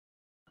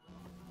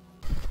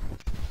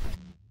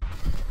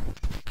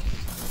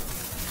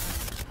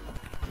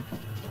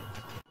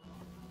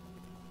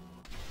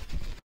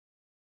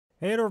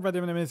Hey everybody,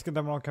 my name is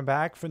Gundam. Welcome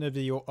back for another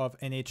video of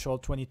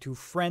NHL 22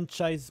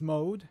 Franchise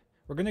Mode.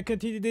 We're going to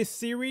continue this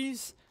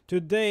series.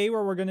 Today,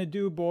 what we're going to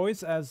do,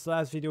 boys, as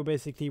last video,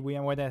 basically, we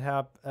went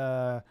ahead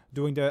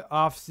doing the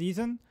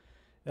off-season.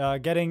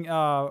 Getting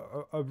a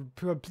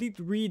complete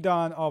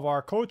redone of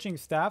our coaching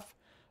staff.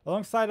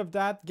 Alongside of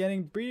that,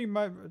 getting pretty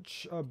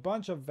much a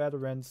bunch of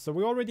veterans. So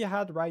we already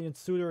had Ryan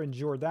Suter and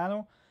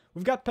Giordano.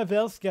 We've got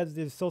Pavelski as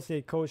the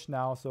associate coach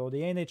now. So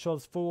the NHL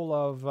is full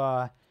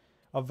of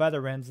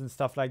veterans and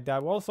stuff like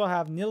that. We also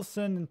have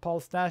Nilsson and Paul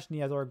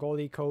Stastny as our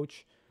goalie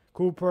coach.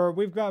 Cooper,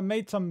 we've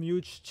made some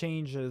huge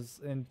changes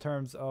in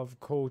terms of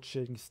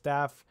coaching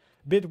staff.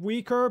 Bit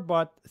weaker,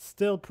 but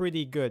still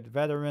pretty good.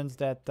 Veterans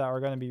that are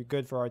going to be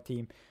good for our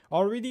team.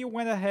 Already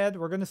went ahead.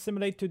 We're going to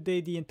simulate today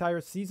the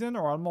entire season,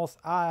 or almost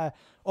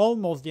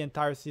the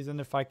entire season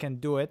if I can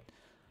do it.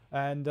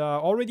 And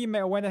already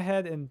went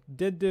ahead and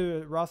did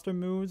the roster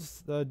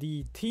moves.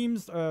 The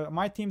teams,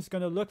 my team's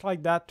going to look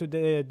like that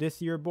today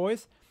this year,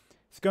 boys.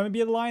 It's going to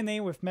be a line A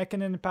with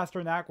Mekinen and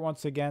Pasternak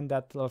once again.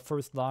 That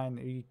first line,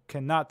 you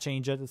cannot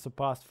change it. It's a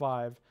past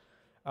 5.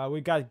 We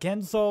got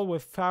Gensel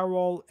with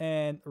Farrell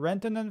and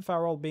Rentonen.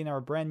 Farrell being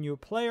our brand new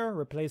player,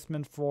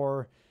 replacement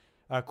for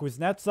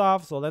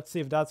Kuznetsov. So let's see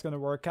if that's going to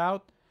work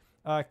out.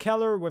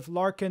 Keller with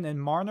Larkin and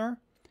Marner.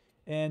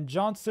 And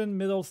Johnson,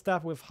 middle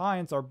staff with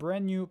Hines, our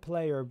brand new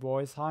player,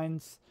 boys.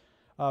 Hines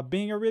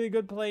being a really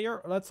good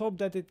player. Let's hope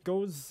that it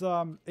goes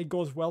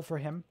well for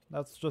him.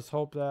 Let's just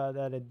hope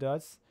that it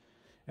does.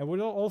 And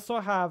we'll also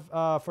have,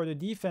 for the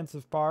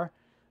defensive part,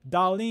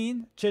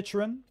 Dahlin,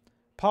 Chychrun,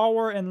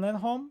 Power, and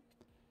Lindholm.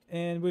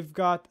 And we've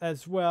got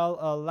as well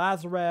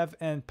Lazarev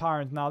and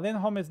Parent. Now,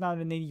 Lindholm is not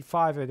an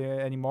 85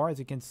 anymore. As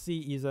you can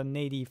see, he's an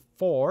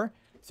 84.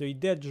 So he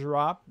did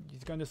drop.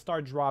 He's going to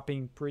start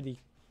dropping pretty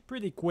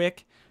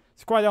quick.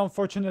 It's quite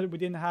unfortunate we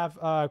didn't have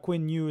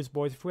Quinn Hughes,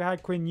 boys. If we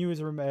had Quinn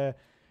Hughes,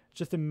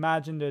 just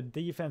imagine the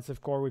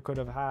defensive core we could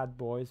have had,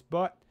 boys.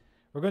 But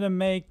we're going to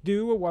make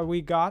do with what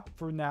we got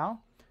for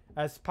now.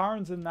 As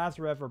Parents and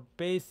Lazarev are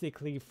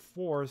basically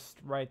forced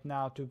right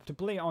now to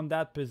play on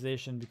that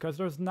position because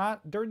they're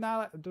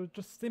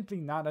just simply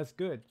not as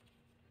good.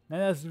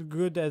 Not as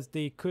good as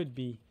they could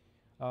be.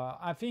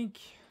 I think,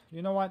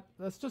 you know what,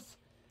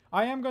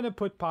 I am going to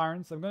put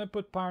Parents. I'm going to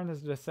put Parents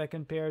as the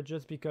second pair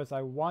just because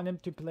I want him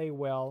to play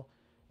well.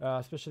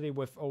 Especially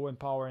with Owen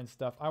Power and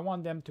stuff. I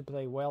want them to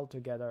play well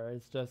together.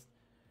 It's just,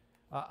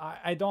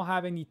 I don't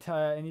have any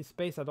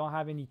space. I don't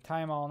have any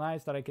time on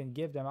ice that I can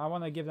give them. I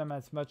want to give them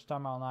as much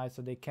time on ice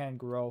so they can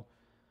grow.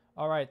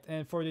 All right,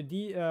 and for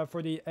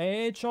the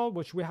AHL,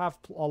 which we have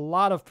a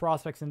lot of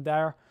prospects in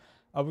there,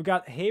 we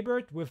got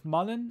Hebert with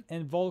Mullen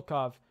and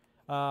Volkov.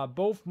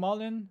 Both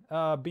Mullen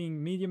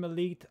being medium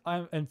elite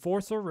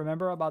enforcer.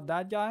 Remember about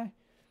that guy?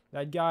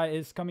 That guy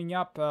is coming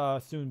up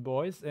soon,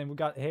 boys. And we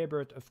got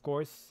Hebert, of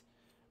course,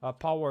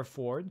 power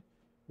forward.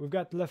 We've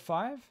got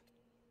Lefebvre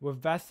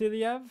with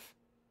Vasiliev.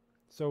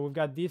 So we've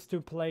got these two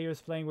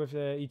players playing with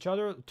each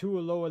other. Two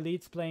low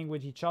elites playing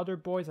with each other,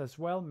 boys, as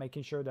well.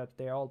 Making sure that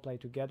they all play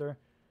together.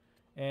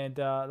 And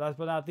last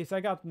but not least, I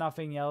got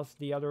nothing else.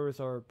 The others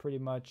are pretty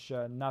much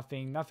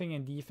nothing. Nothing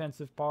in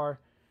defensive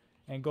part.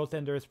 And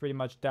goaltender is pretty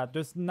much that.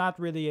 There's not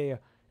really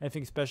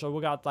anything special.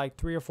 We got like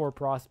 3 or 4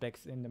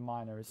 prospects in the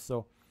minors.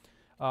 So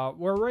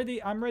we're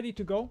ready. I'm ready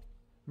to go.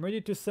 I'm ready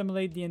to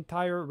simulate the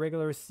entire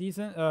regular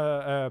season,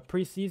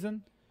 preseason.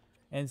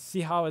 And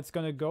see how it's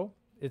going to go.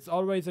 It's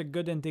always a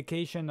good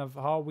indication of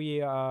how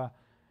we're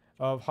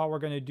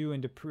going to do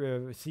in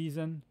the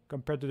season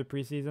compared to the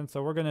preseason.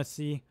 So we're going to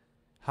see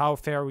how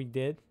fair we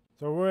did.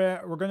 So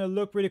we're going to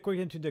look really quick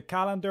into the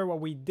calendar.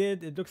 What we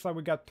did, it looks like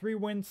we got 3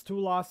 wins, 2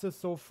 losses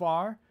so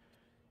far.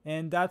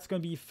 And that's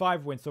going to be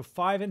 5 wins. So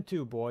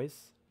 5-2,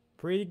 boys.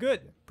 Pretty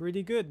good.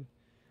 Pretty good.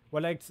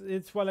 Well,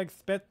 it's what I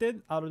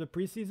expected out of the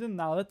preseason.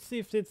 Now let's see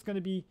if it's going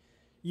to be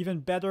even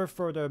better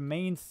for the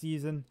main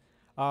season.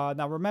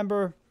 Now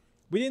remember,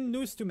 we didn't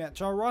lose too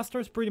much. Our roster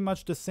is pretty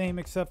much the same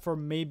except for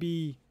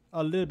maybe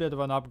a little bit of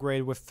an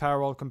upgrade with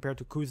Farrell compared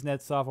to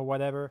Kuznetsov or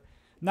whatever.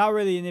 Not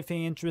really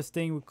anything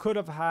interesting. We could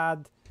have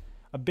had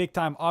a big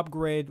time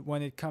upgrade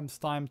when it comes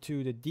time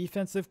to the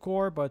defensive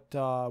core,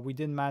 but we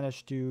didn't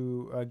manage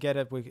to get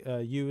it with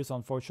Hughes,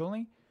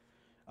 unfortunately.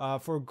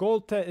 For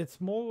goal, it's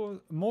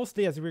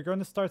mostly, as we're going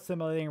to start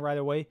simulating right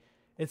away,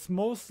 it's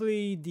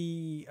mostly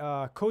the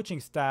coaching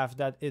staff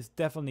that is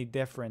definitely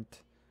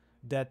different.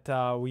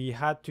 That we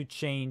had to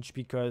change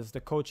because the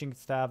coaching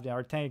staff,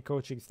 our tank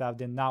coaching staff,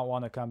 did not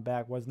want to come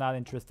back, was not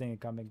interested in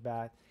coming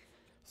back.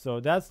 So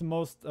that's the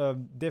most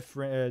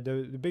different,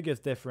 the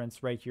biggest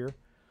difference right here.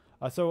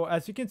 So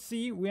as you can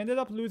see, we ended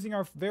up losing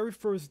our very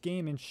first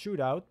game in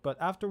shootout,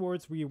 but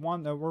afterwards we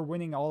won. We're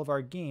winning all of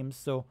our games.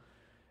 So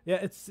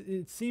yeah,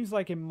 it seems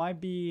like it might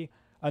be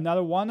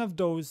another one of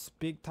those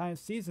big time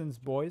seasons,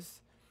 boys.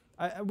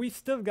 We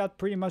still got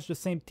pretty much the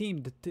same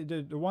team,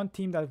 the one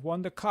team that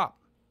won the cup.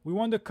 We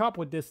won the cup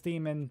with this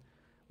team, and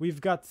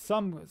we've got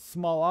some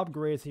small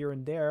upgrades here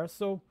and there.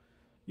 So,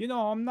 you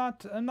know, I'm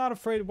not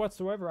afraid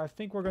whatsoever. I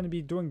think we're going to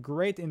be doing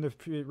great in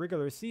the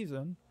regular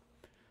season.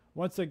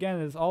 once again,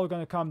 it's all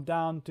going to come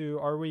down to,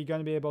 are we going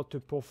to be able to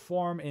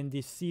perform in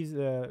the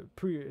season,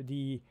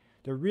 the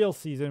real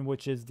season,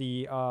 which is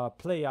the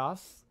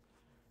playoffs.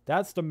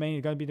 That's the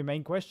going to be the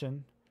main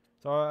question.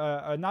 So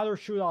another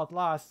shootout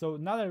loss. So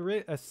not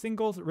a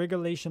single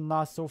regulation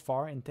loss so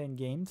far in 10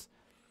 games,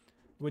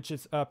 which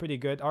is pretty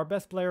good. Our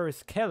best player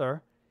is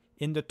Keller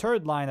in the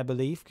third line, I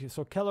believe.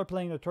 So Keller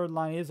playing the third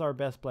line is our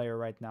best player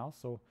right now.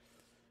 So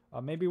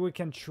maybe we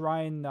can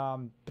try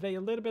and play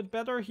a little bit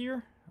better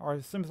here. Or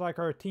it seems like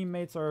our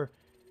teammates are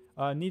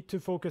need to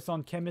focus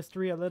on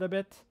chemistry a little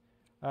bit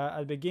at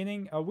the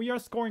beginning. We are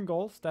scoring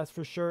goals, that's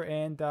for sure,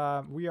 and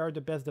we are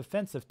the best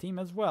defensive team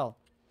as well.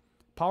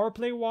 Power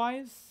play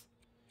wise,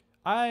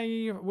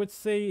 I would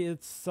say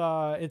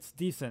it's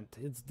decent.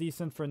 It's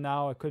decent for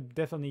now. I could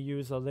definitely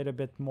use a little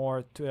bit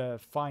more to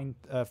fine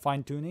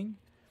tuning.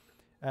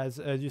 As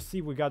you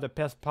see, we got the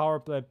best power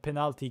play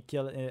penalty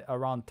kill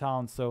around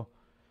town. So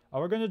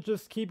we're gonna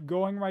just keep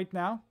going right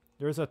now.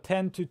 There's a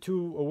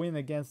 10-2 win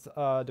against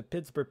the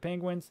Pittsburgh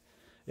Penguins.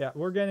 Yeah,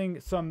 we're getting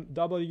some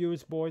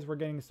W's, boys. We're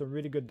getting some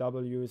really good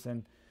W's,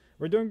 and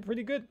we're doing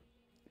pretty good.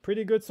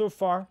 Pretty good so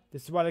far.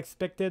 This is what I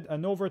expected.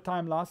 An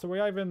overtime loss. So we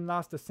haven't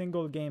lost a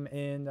single game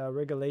in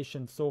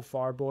regulation so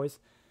far, boys.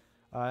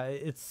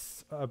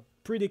 It's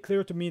pretty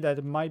clear to me that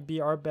it might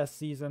be our best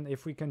season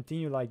if we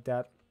continue like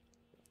that.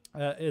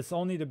 It's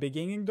only the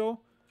beginning, though.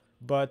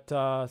 But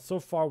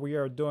so far, we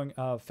are doing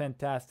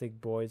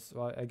fantastic, boys.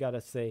 I gotta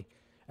say.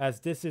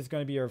 As this is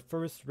going to be our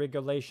first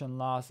regulation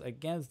loss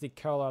against the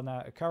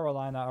Carolina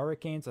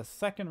Hurricanes, a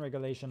second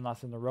regulation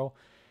loss in a row.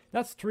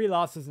 That's 3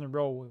 losses in a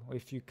row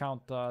if you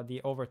count the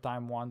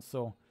overtime one.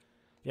 So,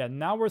 yeah,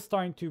 now we're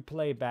starting to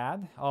play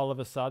bad all of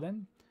a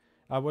sudden.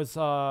 I was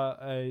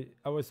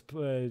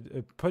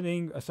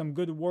putting some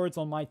good words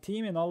on my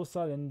team, and all of a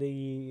sudden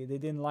they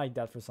didn't like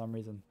that for some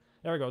reason.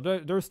 There we go.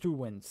 There's 2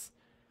 wins.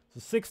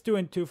 So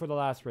 6-2-2 for the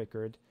last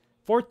record.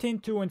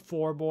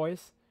 14-2-4,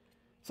 boys.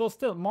 So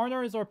still,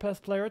 Marner is our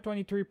best player,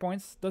 23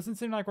 points. Doesn't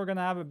seem like we're going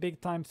to have a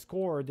big-time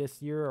scorer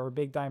this year or a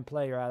big-time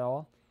player at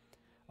all.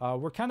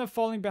 We're kind of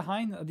falling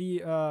behind.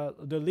 The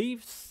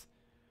Leafs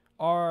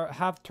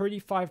have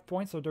 35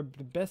 points, so they're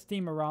the best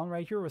team around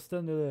right here. We're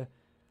still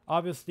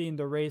obviously in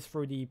the race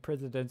for the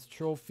President's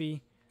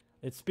Trophy.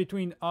 It's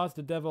between us,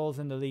 the Devils,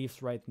 and the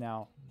Leafs right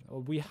now.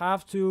 We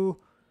have to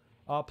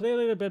play a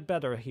little bit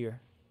better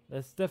here.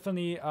 Let's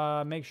definitely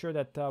make sure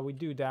that we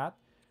do that.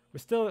 We're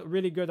still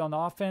really good on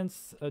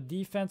offense.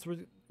 Defense,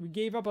 we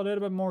gave up a little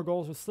bit more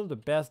goals. We're still the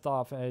best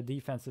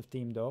defensive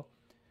team, though.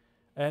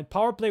 And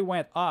power play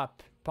went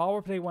up.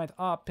 Power play went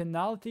up.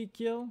 Penalty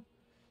kill,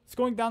 it's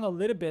going down a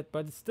little bit,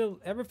 but it's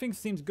still, everything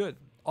seems good.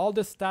 All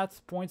the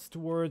stats points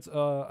towards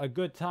a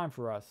good time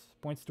for us.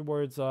 Points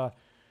towards a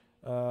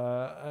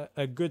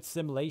good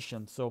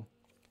simulation. So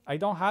I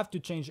don't have to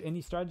change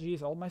any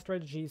strategies. All my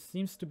strategies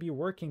seems to be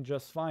working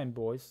just fine,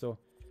 boys. So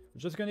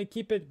we're just going to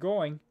keep it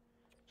going.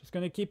 Just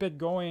going to keep it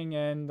going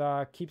and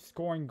keep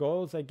scoring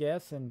goals, I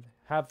guess, and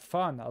have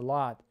fun a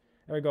lot.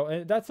 There we go.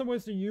 And that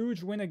was a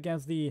huge win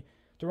against the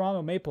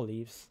Toronto Maple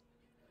Leafs.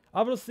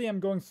 Obviously, I'm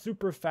going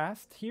super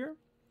fast here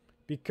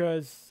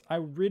because I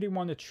really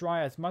want to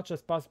try as much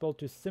as possible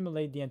to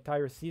simulate the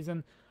entire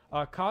season.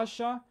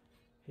 Kasha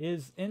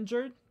is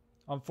injured,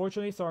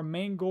 unfortunately, so our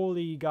main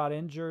goalie got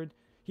injured.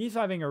 He's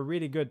having a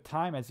really good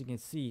time, as you can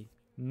see.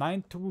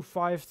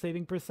 925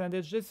 saving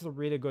percentage. This is a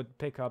really good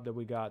pickup that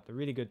we got. A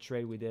really good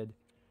trade we did.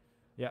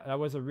 Yeah, that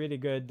was a really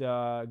good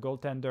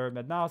goaltender.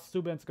 But now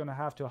Subban's going to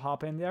have to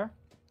hop in there.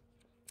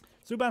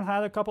 Subban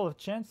had a couple of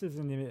chances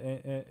in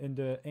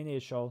the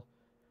NHL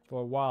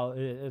for a while.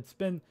 It's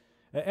been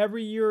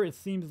every year it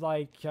seems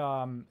like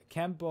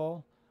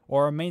Campbell,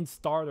 or a main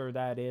starter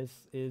that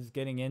is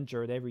getting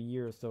injured every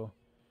year. So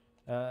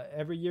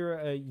every year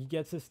he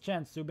gets his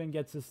chance. Subban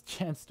gets his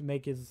chance to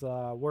make his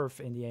worth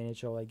in the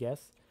NHL, I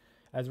guess.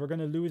 As we're going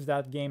to lose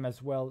that game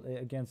as well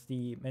against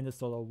the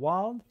Minnesota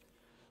Wild.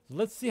 So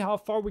let's see how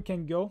far we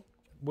can go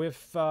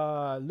with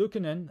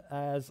Luukkonen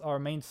as our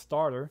main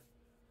starter.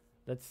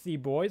 Let's see,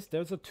 boys.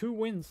 There's a 2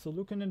 wins. So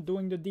Luukkonen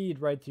doing the deed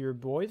right here,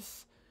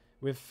 boys.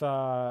 With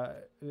a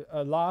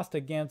loss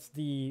against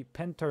the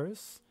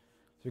Panthers.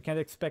 So we can't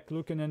expect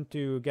Luukkonen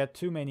to get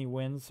too many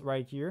wins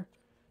right here.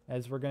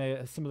 As we're going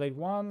to simulate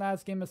one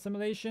last game of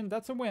simulation.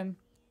 That's a win.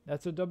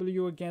 That's a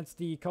W against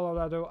the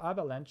Colorado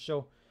Avalanche.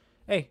 So,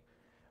 hey,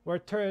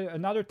 we're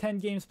another 10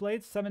 games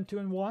played.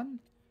 7-2-1.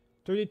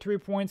 33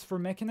 points for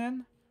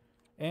McKinnon.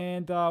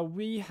 And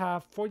we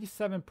have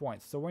 47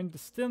 points. So we're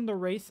still in the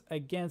race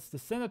against the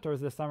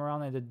Senators this time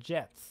around and the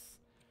Jets.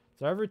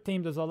 So every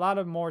team, there's a lot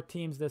of more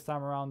teams this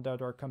time around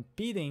that are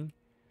competing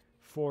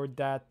for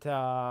that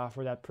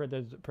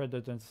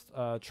President's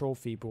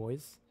Trophy,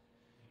 boys.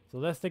 So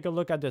let's take a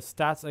look at the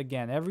stats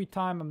again. Every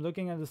time I'm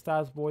looking at the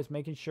stats, boys,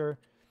 making sure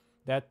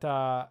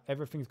that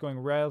everything's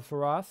going well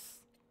for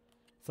us.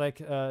 It's like,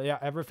 yeah,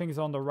 everything's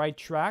on the right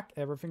track.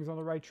 Everything's on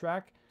the right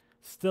track.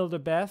 Still the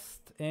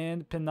best.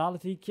 And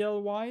penalty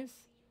kill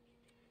wise,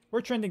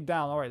 we're trending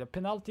down. All right, the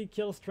penalty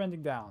kill is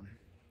trending down.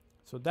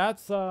 So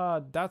that's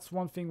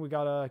one thing we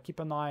gotta keep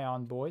an eye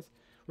on, boys.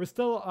 We're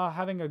still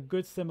having a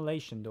good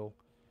simulation though.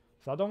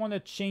 So I don't want to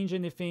change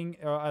anything.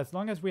 As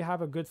long as we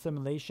have a good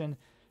simulation,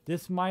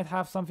 this might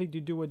have something to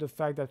do with the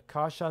fact that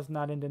Kasha's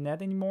not in the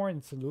net anymore and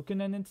it's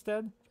Luukkonen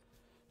instead.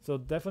 So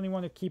definitely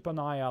want to keep an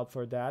eye out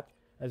for that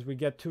as we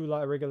get 2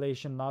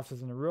 regulation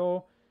losses in a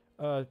row.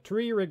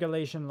 3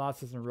 regulation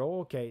losses in a row.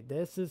 Okay,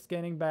 this is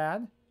getting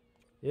bad.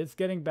 It's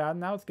getting bad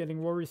now. It's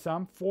getting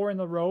worrisome. 4 in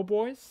a row,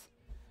 boys.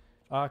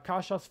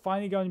 Kasha's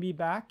finally going to be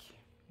back.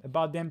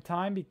 About damn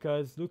time,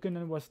 because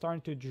Luukkonen was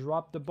starting to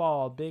drop the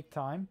ball big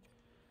time.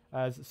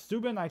 As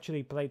Subban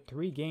actually played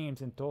 3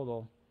 games in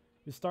total.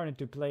 He's starting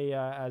to play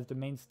as the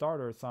main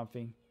starter or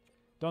something.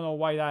 Don't know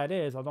why that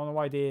is. I don't know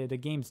why the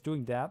game's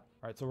doing that.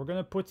 Alright, so we're going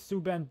to put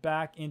Subban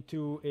back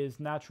into his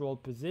natural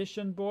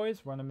position,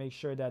 boys. We're going to make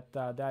sure that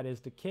that is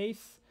the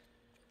case.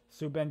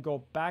 Subban,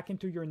 go back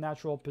into your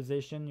natural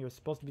position. You're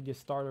supposed to be the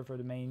starter for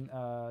the main,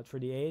 for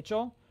the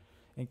AHL.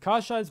 And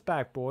Kasha is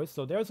back, boys.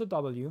 So there's a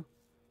W.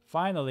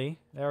 Finally,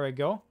 there we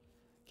go.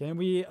 Can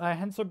we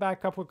answer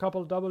back up with a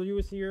couple of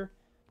W's here?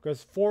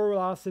 Because 4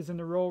 losses in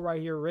a row right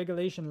here,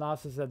 regulation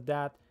losses at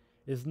that,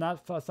 is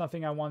not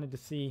something I wanted to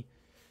see.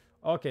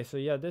 Okay, so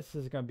yeah, this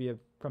is going to be a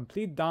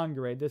complete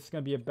downgrade. This is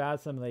going to be a bad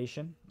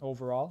simulation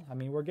overall. I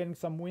mean, we're getting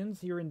some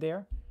wins here and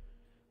there.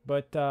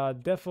 But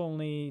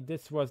definitely,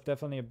 this was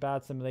definitely a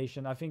bad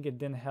simulation. I think it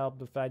didn't help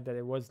the fact that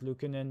it was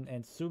Luukkonen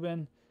and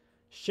Subban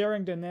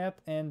sharing the net,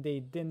 and they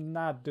did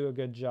not do a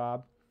good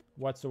job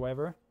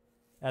whatsoever.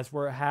 As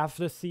we're half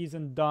the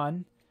season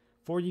done,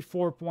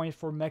 44 points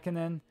for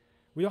Mekkonen.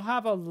 We don't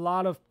have a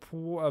lot of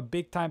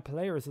big-time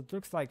players. It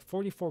looks like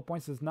 44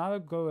 points is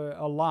not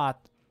a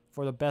lot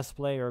for the best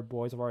player,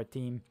 boys, of our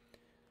team.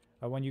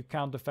 When you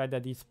count the fact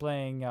that he's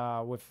playing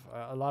with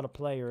a lot of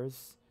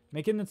players.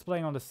 Mekkonen's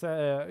playing on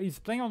the he's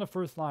playing on the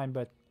first line,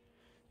 but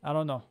I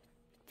don't know.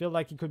 Feel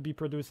like he could be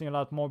producing a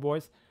lot more,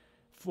 boys.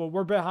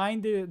 We're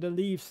behind the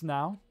Leafs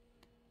now.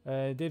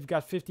 They've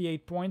got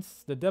 58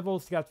 points. The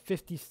Devils got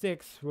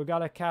 56. We got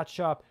to catch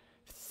up.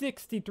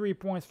 63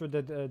 points for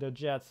the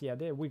Jets. Yeah,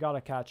 we got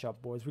to catch up,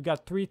 boys. We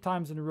got 3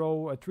 times in a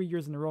row, 3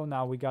 years in a row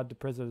now, we got the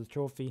President's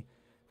Trophy.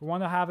 If we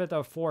want to have it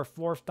a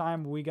fourth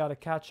time, we got to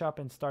catch up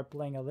and start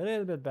playing a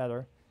little bit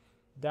better.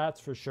 That's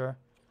for sure.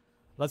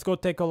 Let's go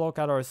take a look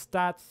at our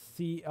stats,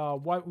 see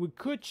what we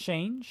could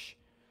change.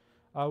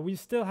 We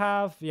still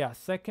have, yeah,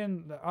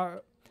 second.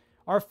 Our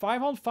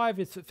 5-on-5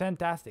 is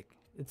fantastic.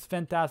 It's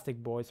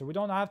fantastic, boys. So we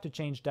don't have to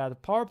change that. The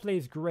power play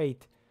is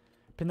great.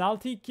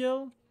 Penalty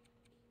kill,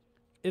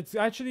 it's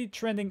actually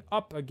trending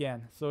up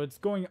again. So it's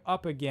going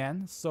up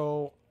again.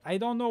 So I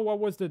don't know what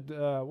was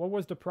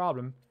the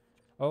problem.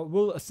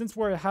 Well, since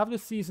we have the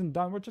season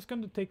done, we're just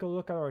going to take a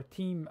look at our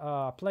team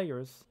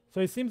players.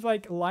 So it seems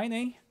like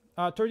Line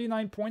A,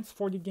 39 points,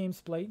 40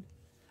 games played.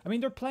 I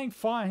mean, they're playing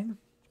fine.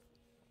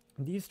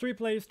 These 3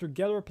 players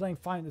together are playing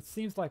fine. It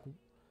seems like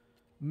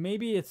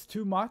maybe it's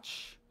too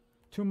much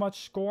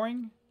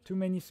scoring, too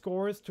many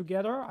scores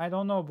together. I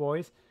don't know,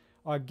 boys.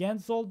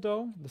 Gensel,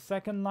 though, the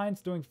second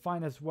line's doing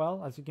fine as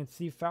well. As you can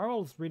see,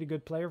 Farrell's a really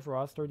good player for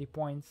us, 30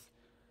 points.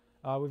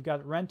 We've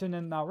got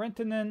Rentonen. Now,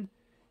 Rentonen,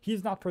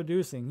 he's not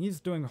producing. He's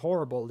doing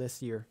horrible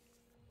this year.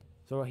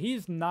 So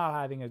he's not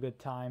having a good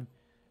time.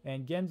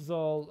 And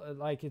Gensel,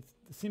 like, it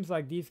seems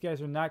like these guys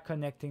are not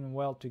connecting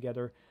well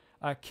together.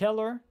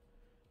 Keller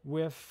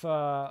with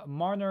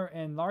Marner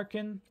and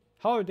Larkin.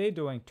 How are they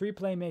doing? 3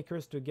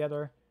 playmakers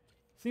together.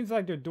 Seems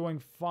like they're doing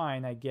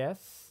fine, I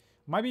guess.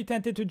 Might be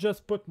tempted to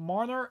just put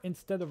Marner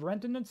instead of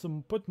Rentonen.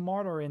 So put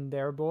Marner in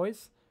there,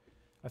 boys.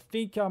 I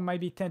think I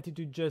might be tempted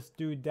to just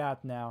do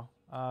that now,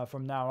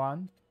 from now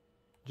on.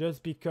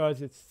 Just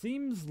because it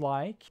seems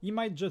like he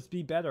might just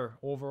be better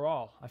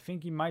overall. I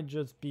think he might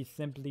just be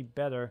simply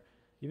better.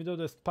 Even though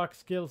the puck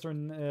skills are,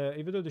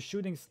 even though the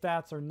shooting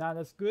stats are not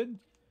as good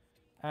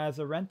as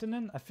a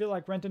Rentonen. I feel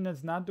like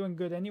Rentonen's not doing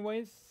good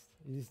anyways.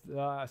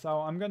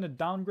 So I'm going to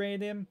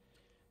downgrade him.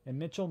 And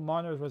Mitchell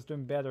Marner was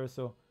doing better.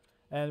 So,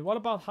 and what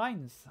about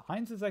Hines?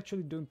 Hines is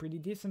actually doing pretty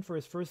decent for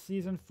his first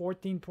season.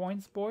 14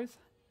 points, boys.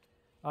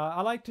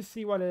 I like to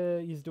see what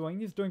he's doing.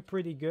 He's doing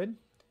pretty good.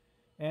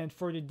 And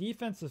for the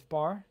defensive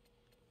par,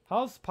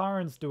 how's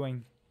Parents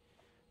doing?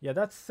 Yeah,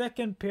 that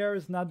second pair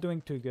is not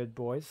doing too good,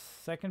 boys.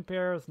 Second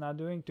pair is not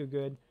doing too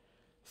good.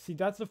 See,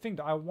 that's the thing.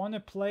 I want to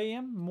play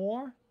him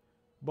more.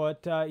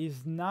 But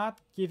he's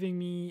not giving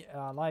me,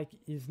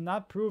 he's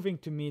not proving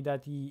to me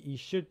that he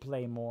should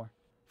play more.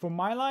 For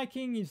my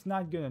liking, he's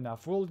not good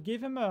enough. We'll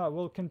give him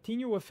we'll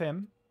continue with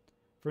him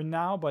for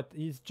now, but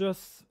he's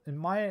just, in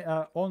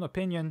my own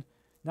opinion,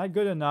 not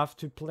good enough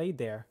to play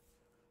there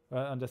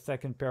on the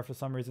second pair for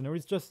some reason. Or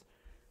he's just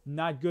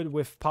not good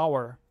with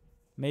power.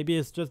 Maybe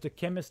it's just the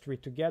chemistry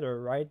together,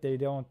 right? They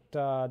don't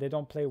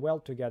play well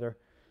together.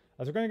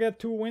 As we're gonna get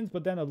 2 wins,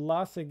 but then a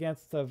loss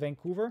against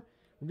Vancouver.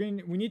 We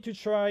need to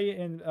try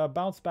and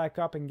bounce back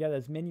up and get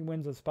as many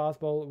wins as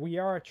possible. We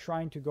are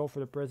trying to go for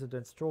the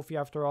President's Trophy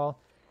after all.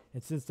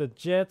 And since the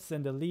Jets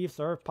and the Leafs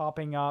are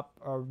popping up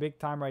big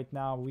time right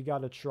now, we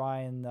got to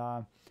try and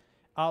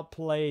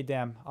outplay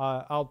them.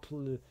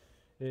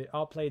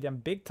 Outplay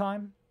them big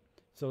time.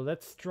 So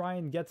let's try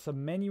and get as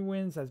many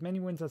wins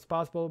as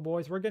possible,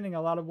 boys. We're getting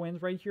a lot of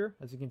wins right here,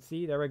 as you can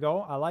see. There we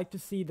go. I like to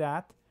see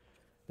that.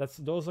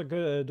 Those are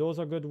good. Those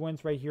are good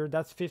wins right here.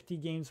 That's 50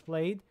 games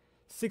played.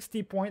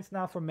 60 points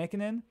now for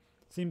Mekinen.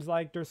 Seems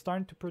like they're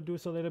starting to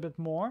produce a little bit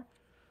more.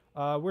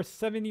 We're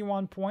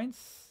 71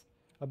 points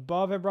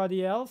above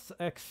everybody else,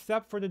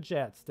 except for the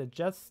Jets. The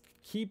Jets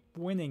keep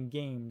winning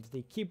games.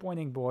 They keep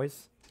winning,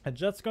 boys. The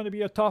Jets going to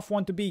be a tough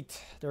one to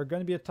beat. They're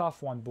going to be a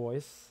tough one,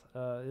 boys.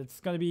 It's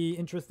going to be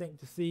interesting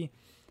to see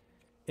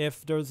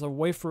if there's a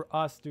way for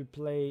us to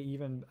play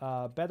even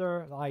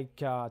better, like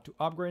to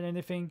upgrade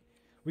anything.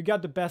 We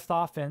got the best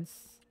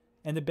offense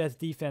and the best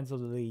defense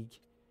of the league.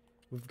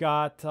 We've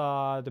got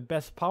the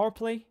best power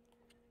play,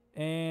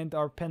 and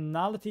our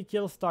penalty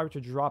kills start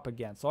to drop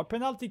again. So our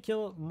penalty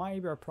kill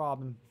might be a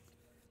problem.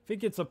 I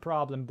think it's a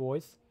problem,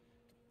 boys.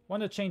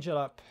 Want to change it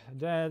up.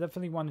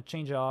 Definitely want to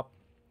change it up.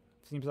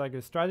 Seems like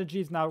the strategy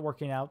is not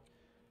working out.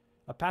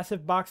 A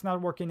passive box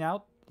not working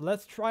out.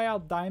 Let's try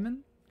out Diamond.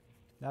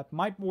 That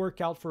might work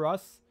out for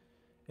us.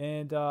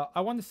 And I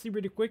want to see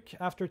really quick,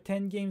 after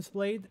 10 games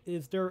played,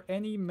 is there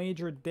any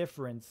major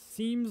difference?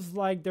 Seems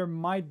like there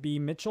might be.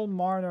 Mitchell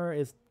Marner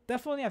is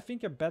definitely, I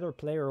think, a better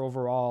player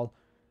overall.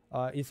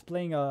 He's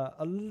playing a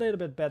little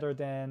bit better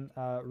than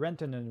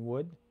Rentonen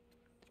would.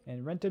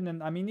 And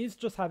Rentonen, I mean, he's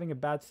just having a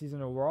bad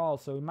season overall,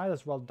 so we might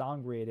as well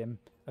downgrade him.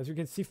 As you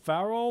can see,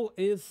 Farrell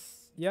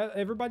is, yeah,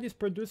 everybody's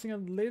producing a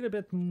little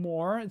bit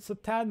more. It's a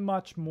tad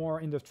much more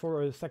in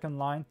the second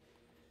line.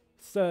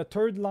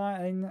 Third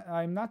line,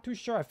 I'm not too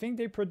sure. I think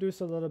they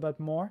produce a little bit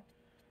more.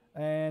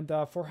 And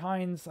for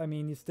Hines, I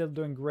mean, he's still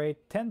doing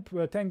great. 10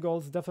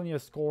 goals, definitely a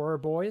scorer,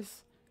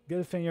 boys.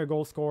 Good finger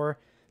goal scorer.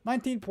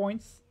 19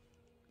 points.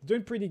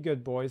 Doing pretty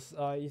good, boys.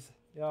 He's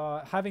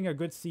having a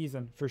good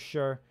season, for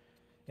sure.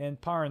 And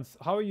Parents,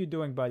 how are you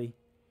doing, buddy?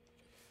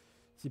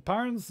 See,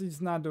 Parents is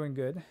not doing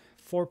good.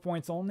 4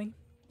 points only.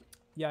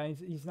 Yeah,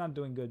 he's not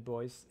doing good,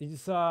 boys.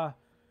 He's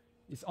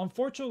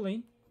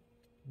unfortunately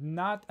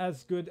not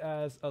as good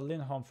as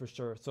Lindholm for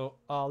sure. So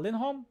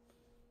Lindholm,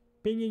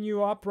 pinging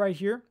you up right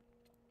here.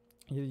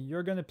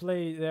 You're gonna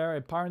play there,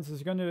 and Parents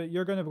is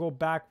you're gonna go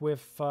back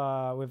with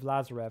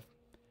Lazarev.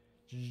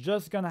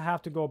 Just gonna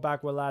have to go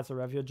back with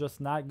Lazarev. You're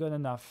just not good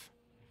enough.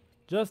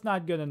 Just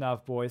not good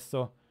enough, boys.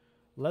 So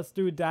let's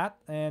do that,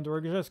 and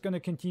we're just gonna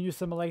continue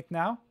simulate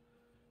now.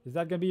 Is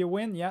that gonna be a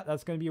win? Yeah,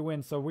 that's gonna be a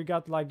win. So we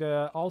got like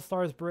the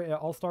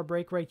All-Star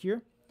break right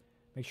here.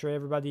 Make sure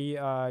everybody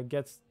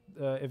gets,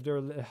 if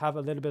they have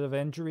a little bit of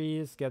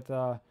injuries, get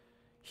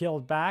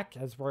healed back,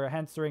 as we're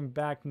answering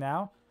back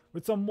now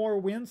with some more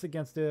wins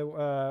against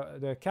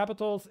the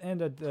Capitals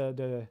and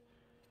the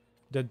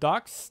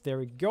Ducks. There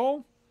we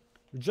go.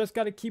 We just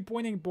got to keep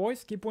winning,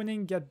 boys. Keep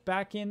winning. Get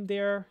back in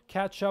there.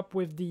 Catch up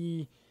with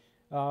the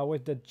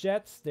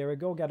Jets. There we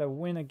go. Got to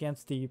win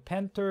against the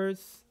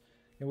Panthers.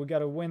 And we got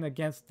to win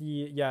against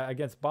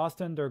against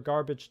Boston. They're a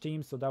garbage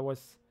team, so that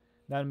was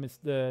not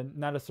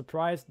a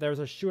surprise. There's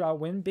a shootout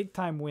win, big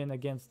time win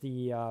against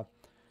the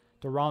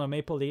Toronto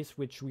Maple Leafs,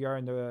 which we are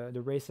in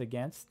the race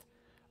against.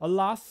 A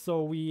loss,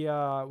 so we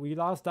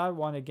lost that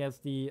one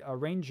against the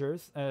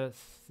Rangers.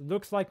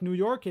 Looks like New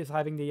York is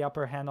having the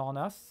upper hand on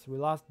us. We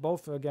lost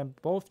both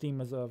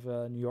teams of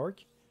New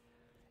York.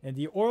 And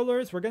the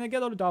Oilers, we're gonna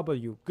get a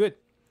W. Good.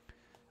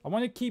 I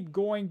want to keep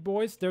going,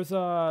 boys. There's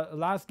a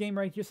last game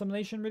right here,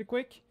 simulation, really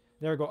quick.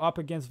 There we go, up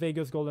against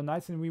Vegas Golden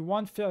Knights, and we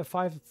won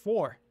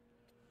 5-4.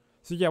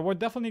 So yeah, we're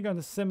definitely going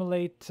to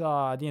simulate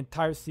the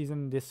entire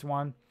season, this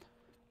one.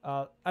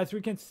 As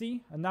we can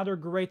see, another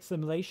great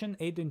simulation,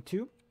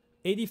 8-2.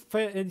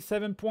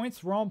 87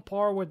 points, we're on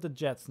par with the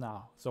Jets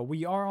now. So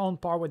we are on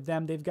par with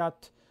them. They've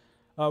got,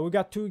 we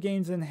got 2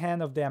 games in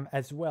hand of them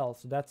as well.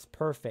 So that's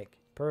perfect.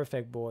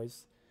 Perfect,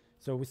 boys.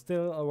 So we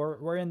still,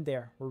 we're in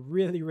there. We're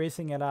really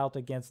racing it out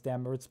against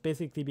them. It's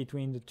basically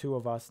between the two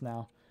of us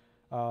now.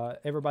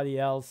 Everybody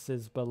else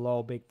is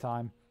below big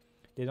time.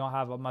 They don't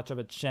have much of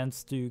a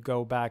chance to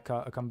go back,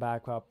 come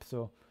back up.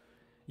 So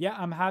yeah,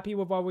 I'm happy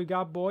with what we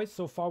got, boys.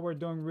 So far, we're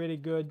doing really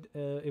good.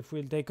 If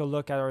we take a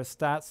look at our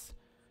stats,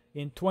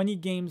 in 20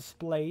 games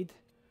played,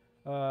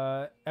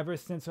 ever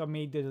since I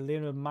made the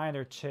little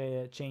minor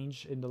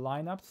change in the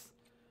lineups,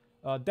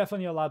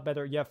 definitely a lot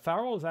better. Yeah,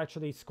 Farrell is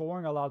actually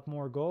scoring a lot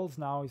more goals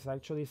now. He's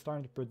actually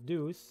starting to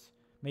produce.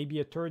 Maybe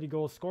a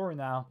 30-goal scorer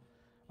now.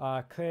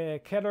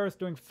 Keller is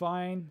doing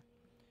fine.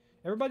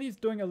 Everybody's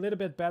doing a little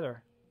bit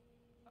better.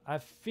 I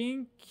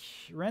think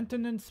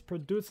Rentonen's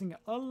producing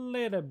a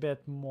little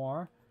bit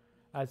more,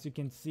 as you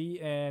can see.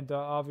 And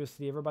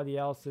obviously, everybody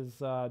else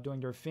is doing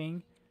their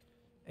thing.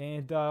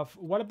 And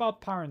what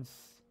about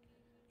Parents?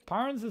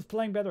 Parents is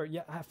playing better.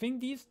 Yeah, I think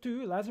these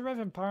two,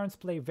 Lazarev and Parents,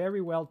 play very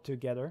well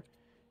together.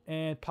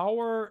 And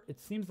Power, it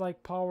seems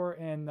like Power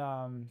and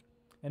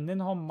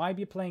Lindholm might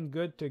be playing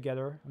good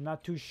together. I'm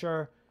not too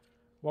sure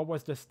what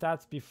was the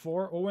stats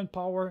before. Owen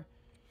Power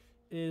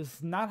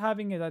is not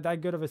having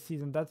that good of a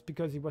season. That's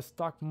because he was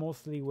stuck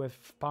mostly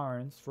with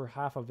Parents for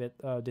half of it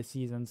this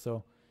season. So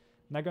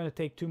I'm not going to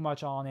take too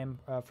much on him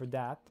for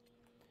that.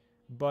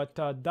 But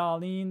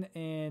Darlene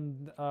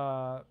and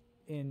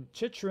in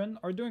Chitrin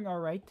are doing all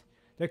right.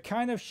 They're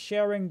kind of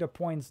sharing the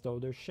points, though.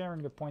 They're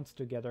sharing the points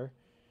together.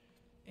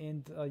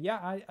 And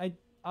yeah, I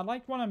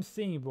like what I'm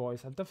seeing,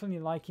 boys. I'm definitely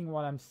liking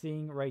what I'm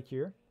seeing right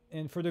here.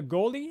 And for the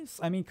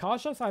goalies, I mean,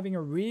 Kasha's having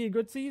a really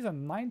good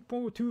season.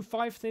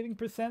 9.25 saving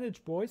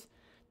percentage, boys.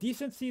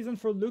 Decent season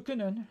for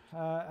Luukkonen.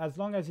 As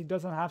long as he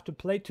doesn't have to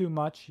play too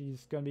much,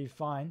 he's going to be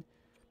fine.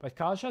 But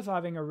Kasha's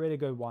having a really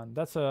good one.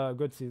 That's a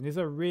good season. He's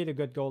a really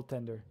good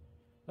goaltender.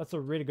 That's a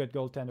really good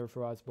goaltender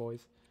for us,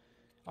 boys.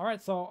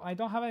 Alright, so I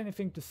don't have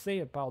anything to say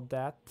about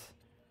that.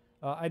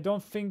 I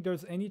don't think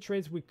there's any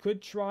trades we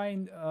could try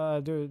and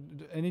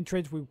any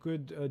trades we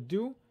could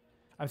do.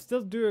 I'm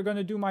still going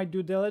to do my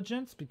due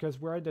diligence because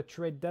we're at the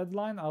trade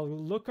deadline. I'll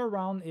look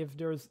around if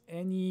there's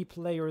any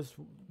players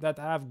that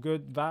have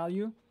good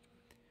value.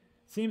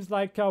 Seems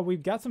like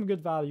we've got some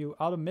good value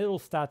out of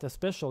Middlestat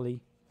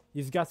especially.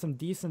 He's got some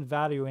decent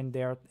value in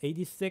there.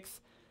 86.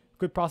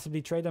 Could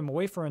possibly trade him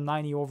away for a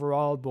 90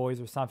 overall,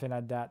 boys, or something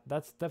like that.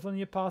 That's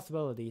definitely a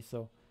possibility.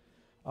 So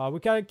we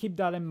gotta keep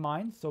that in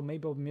mind. So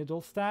maybe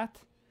Middlestat.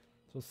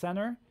 So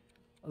center.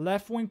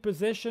 Left wing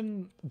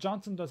position,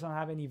 Johnson doesn't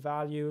have any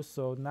value,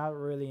 so not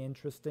really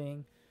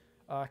interesting.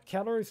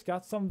 Keller's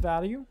got some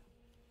value.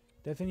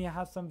 Definitely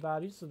has some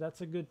value, so that's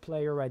a good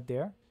player right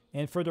there.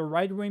 And for the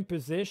right wing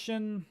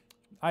position,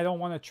 I don't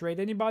want to trade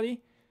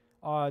anybody.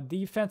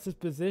 Defensive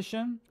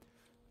position,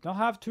 don't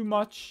have too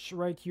much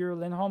right here.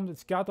 Lindholm,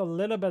 it's got a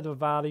little bit of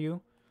value.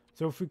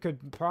 So if we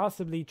could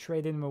possibly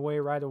trade him away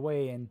right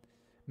away and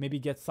maybe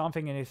get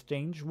something in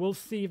exchange, we'll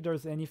see if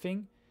there's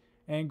anything.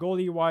 And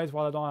goalie-wise,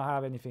 well, I don't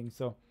have anything.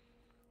 So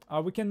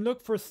we can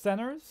look for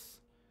centers,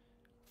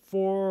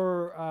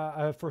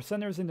 for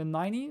centers in the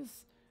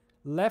 90s,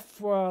 left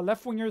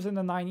wingers in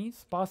the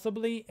 90s,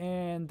 possibly,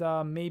 and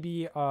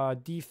maybe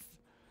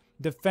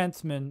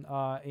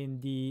defensemen in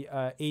the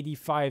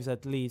 85s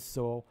at least.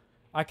 So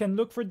I can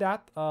look for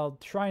that. I'll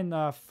try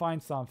and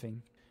find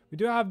something. We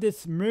do have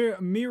this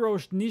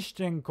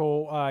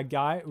Miroshnichenko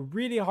guy.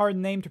 Really hard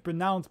name to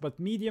pronounce, but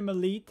medium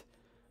elite.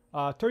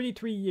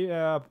 33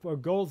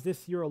 goals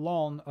this year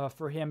alone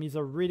for him. He's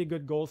a really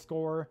good goal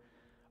scorer,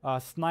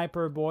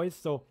 sniper, boys.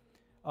 So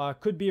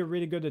could be a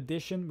really good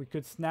addition. We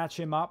could snatch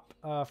him up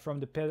from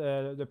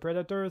the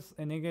Predators,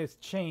 and in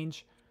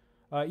exchange,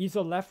 he's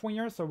a left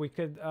winger, so we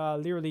could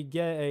literally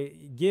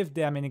give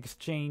them in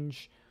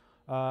exchange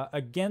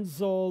a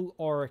Genzel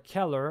or a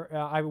Keller.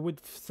 I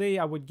would say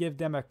I would give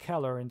them a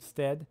Keller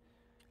instead.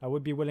 I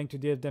would be willing to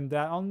give them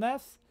that,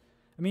 unless,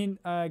 I mean,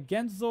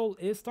 Genzel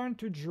is starting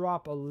to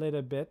drop a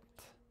little bit.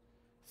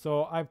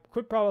 So I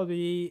could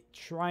probably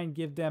try and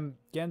give them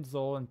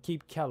Genzel and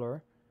keep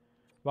Keller.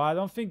 But I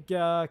don't think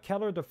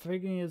Keller, the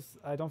thing is,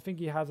 I don't think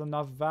he has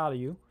enough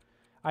value.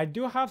 I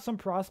do have some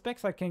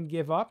prospects I can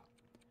give up.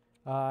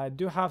 I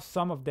do have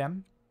some of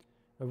them.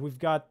 We've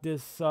got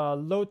this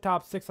low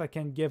top 6 I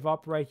can give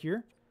up right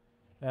here.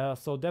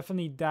 So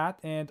definitely that.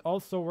 And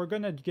also we're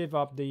going to give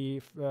up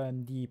the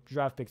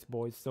draft picks,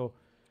 boys. So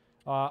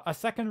a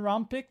second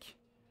round pick.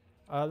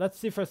 Let's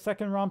see if a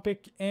second round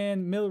pick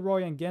and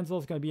Milroy and Genzel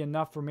is going to be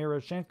enough for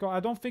Miroshnichenko. I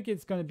don't think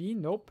it's going to be.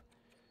 Nope.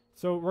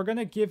 So we're going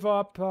to give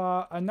up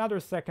another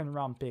second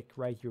round pick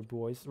right here,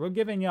 boys. We're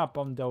giving up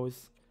on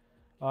those.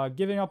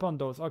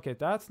 Okay,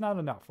 that's not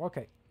enough.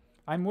 Okay.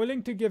 I'm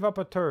willing to give up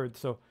a third.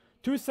 So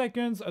 2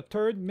 seconds, a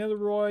third,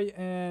 Milroy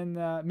and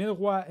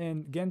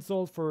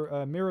Genzel for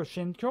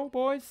Miroshnichenko,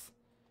 boys.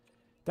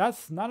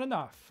 That's not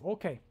enough.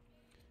 Okay.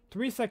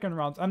 3 second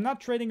rounds. I'm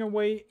not trading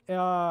away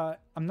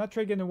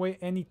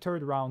any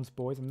third rounds,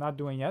 boys. I'm not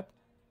doing it.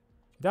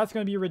 That's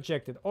going to be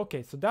rejected.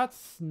 Okay, so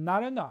that's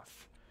not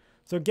enough.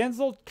 So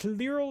Genzel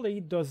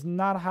clearly does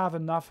not have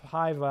enough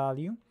high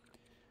value.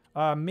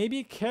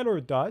 Maybe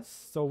Keller does.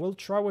 So we'll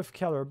try with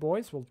Keller,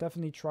 boys. We'll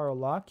definitely try our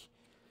luck.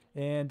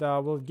 And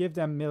we'll give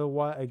them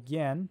Milwa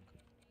again.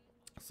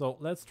 So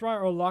let's try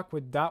our luck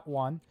with that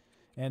one.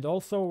 And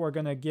also we're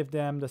going to give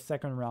them the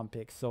second round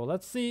pick. So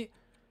let's see.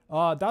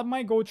 That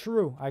might go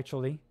true,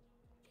 actually.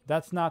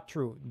 That's not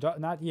true.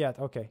 Not yet.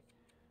 Okay.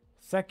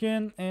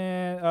 Second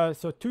and...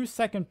 so 2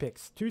 second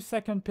picks. 2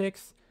 second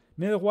picks.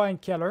 Milroy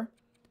and Keller.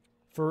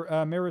 For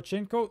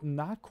Miroshnichenko.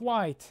 Not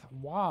quite.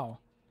 Wow.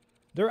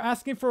 They're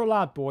asking for a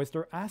lot, boys.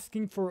 They're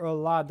asking for a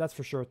lot, that's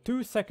for sure.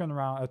 3 second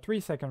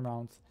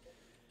rounds.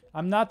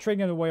 I'm not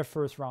trading away a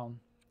first round.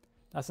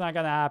 That's not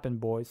going to happen,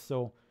 boys.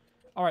 So,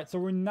 alright. So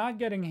we're not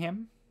getting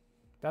him.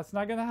 That's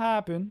not going to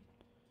happen.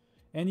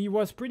 And he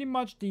was pretty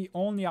much the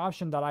only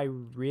option that I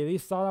really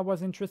thought that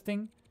was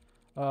interesting.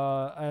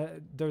 As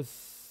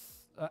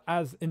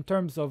in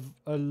terms of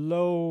a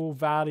low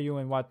value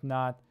and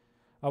whatnot.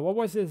 What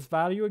was his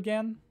value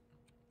again?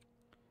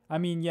 I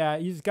mean, yeah,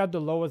 he's got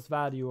the lowest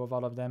value of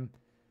all of them.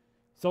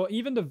 So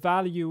even the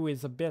value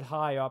is a bit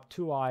high up,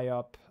 too high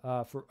up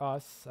for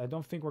us. I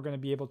don't think we're going to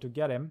be able to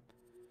get him.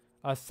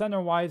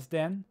 Center-wise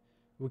then,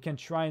 we can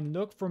try and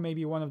look for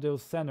maybe one of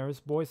those centers.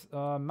 Boys,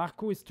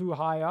 Marco is too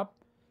high up.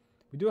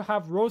 We do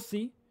have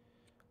Rossi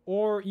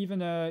or even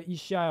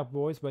Ishia,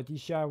 boys. But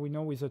Ishia, we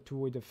know, is a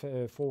two-way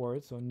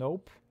forward, so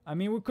nope. I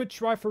mean, we could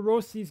try for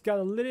Rossi. He's got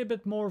a little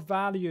bit more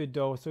value,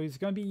 though. So it's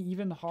going to be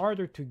even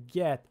harder to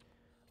get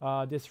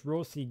this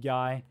Rossi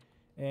guy.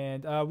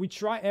 And we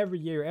try every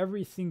year.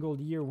 Every single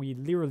year, we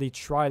literally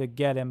try to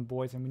get him,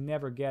 boys. And we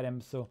never get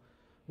him. So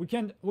we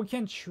can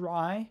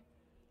try.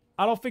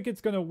 I don't think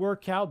it's going to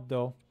work out,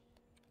 though.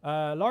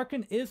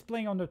 Larkin is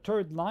playing on the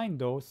third line,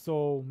 though.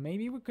 So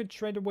maybe we could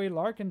trade away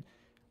Larkin.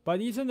 But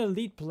he's an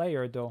elite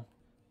player, though.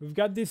 We've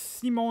got this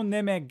Simon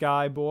Nemec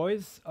guy,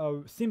 boys.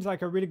 Seems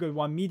like a really good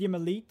one. Medium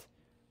elite.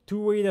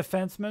 Two-way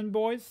defenseman,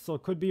 boys. So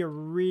it could be a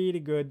really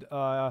good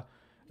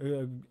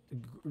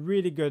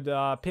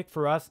pick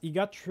for us. He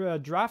got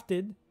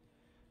drafted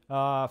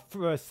for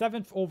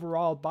 7th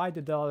overall by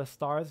the Dallas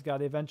Stars.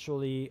 Got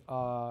eventually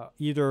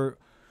either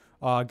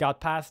got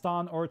passed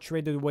on or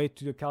traded away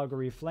to the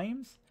Calgary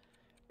Flames.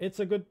 It's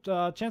a good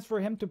chance for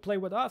him to play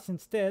with us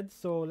instead.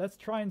 So let's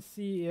try and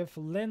see if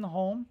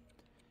Lindholm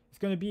is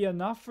going to be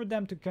enough for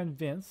them to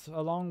convince,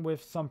 along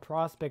with some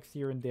prospects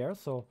here and there.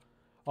 So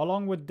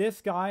along with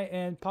this guy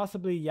and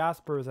possibly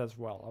Jaspers as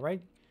well. All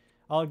right.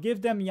 I'll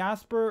give them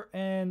Jasper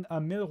and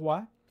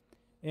Milroy.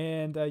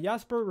 And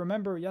Jasper,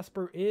 remember,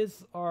 Jasper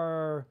is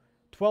our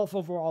 12th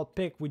overall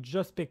pick. We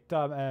just picked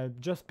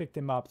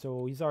him up.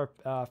 So he's our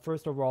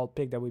first overall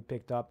pick that we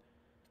picked up.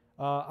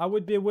 I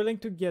would be willing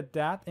to get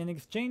that. In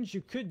exchange, you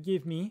could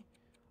give me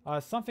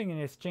something in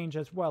exchange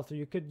as well. So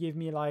you could give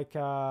me like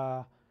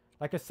a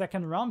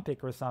second round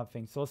pick or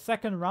something. So a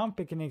second round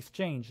pick in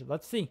exchange.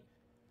 Let's see.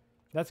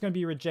 That's going to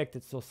be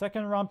rejected. So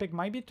second round pick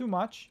might be too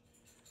much.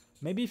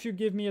 Maybe if you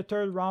give me a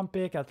third round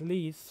pick at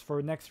least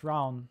for next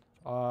round,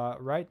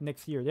 right?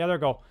 Next year. Yeah, there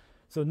we go.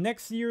 So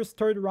next year's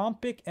third round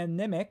pick and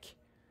Nemec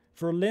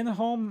for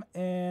Lindholm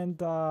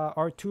and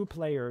our two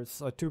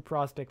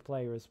prospect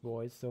players,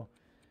 boys. So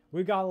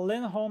we got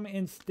Lindholm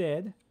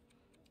instead.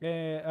 We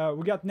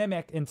got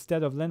Nemec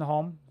instead of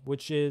Lindholm,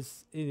 which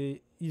is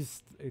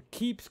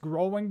keeps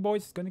growing,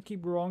 boys. It's going to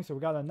keep growing. So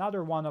we got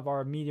another one of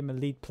our medium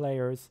elite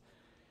players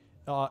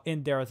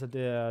in there as a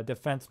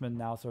defenseman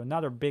now. So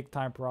another big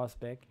time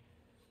prospect.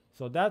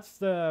 So that's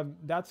going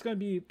to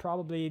be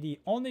probably the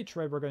only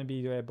trade we're going to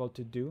be able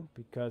to do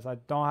because I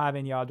don't have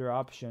any other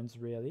options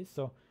really.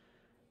 So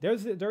there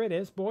it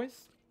is,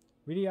 boys.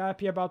 Really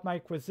happy about my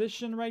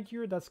acquisition right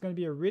here. That's going to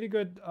be a really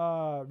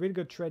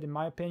good trade in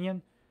my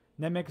opinion.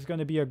 Nemec is going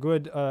to be a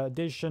good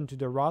addition to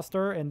the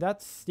roster, and I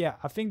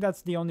think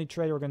that's the only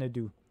trade we're going to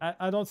do.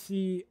 I don't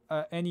see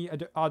any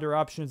other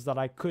options that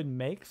I could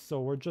make, so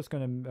we're just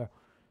going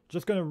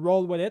to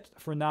roll with it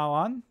for now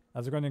on.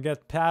 As we're going to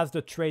get past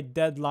the trade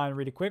deadline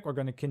really quick, we're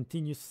going to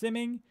continue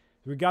simming.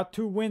 We got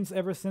 2 wins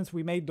ever since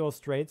we made those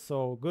trades,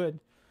 so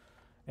good.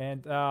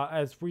 And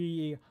as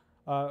we're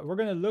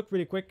going to look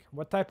really quick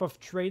what type of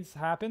trades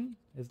happen.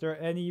 Is there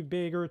any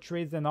bigger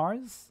trades than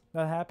ours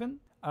that happen?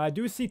 I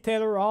do see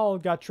Taylor Hall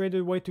got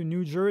traded away to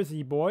New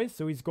Jersey, boys.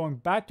 So he's going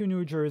back to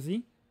New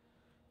Jersey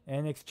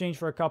in exchange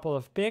for a couple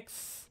of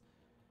picks.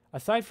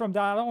 Aside from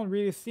that, I don't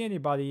really see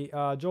anybody.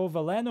 Joe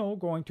Veleno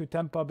going to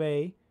Tampa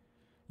Bay.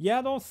 Yeah,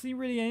 I don't see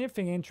really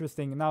anything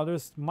interesting. Now,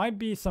 there's might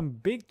be some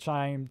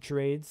big-time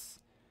trades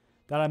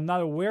that I'm not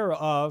aware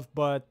of,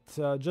 but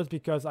just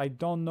because I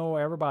don't know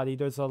everybody,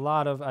 there's a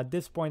lot of, at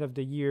this point of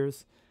the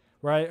years,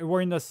 right?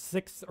 We're in the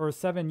 6 or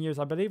 7 years.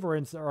 I believe we're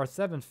in our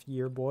 7th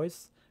year,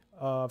 boys,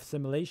 of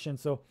simulation.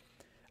 So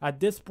at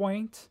this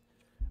point,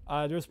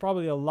 there's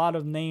probably a lot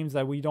of names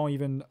that we don't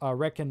even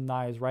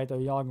recognize, right? A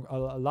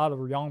lot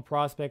of young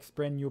prospects,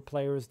 brand new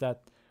players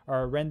that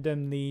are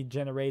randomly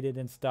generated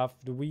and stuff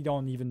that we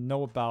don't even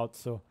know about.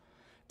 So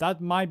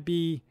that might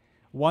be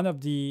one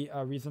of the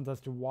reasons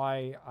as to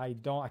why I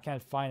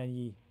can't find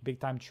any big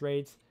time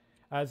trades.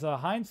 As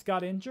Hines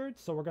got injured,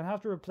 so we're gonna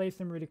have to replace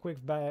him really quick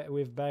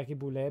with Barry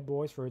Boulet,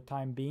 boys, for a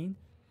time being,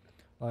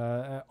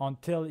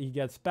 until he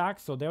gets back.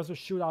 So there's a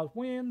shootout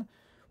win.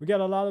 We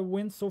got a lot of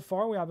wins so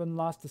far. We haven't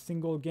lost a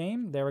single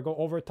game. There we go,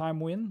 overtime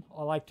win.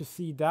 I like to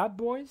see that,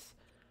 boys.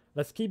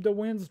 Let's keep the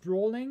wins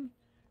rolling.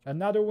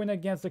 Another win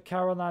against the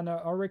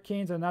Carolina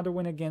Hurricanes. Another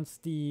win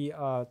against the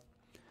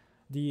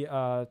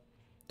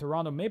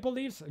Toronto Maple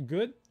Leafs.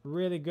 Good,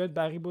 really good.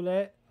 Barry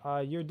Boulet,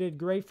 you did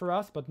great for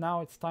us, but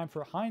now it's time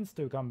for Hines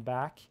to come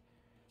back.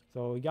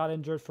 So he got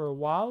injured for a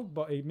while,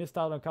 but he missed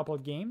out on a couple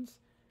of games.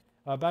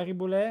 Barry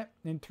Boulet,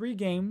 in 3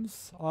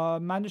 games,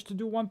 managed to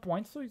do 1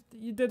 point, so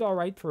he did all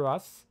right for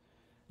us.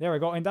 There we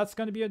go, and that's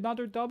going to be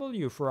another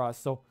W for us.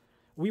 So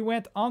we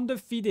went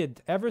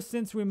undefeated ever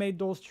since we made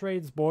those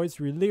trades, boys.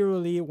 We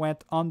literally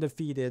went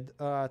undefeated,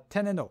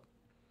 10-0.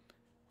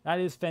 That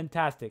is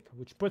fantastic,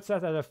 which puts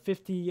us at a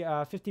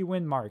 50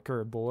 win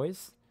marker,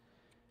 boys.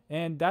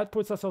 And that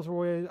puts us as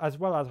well as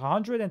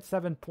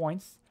 107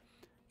 points,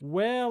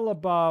 well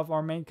above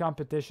our main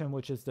competition,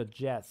 which is the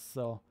Jets.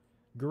 So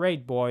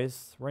great,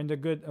 boys. We're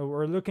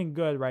looking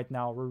good right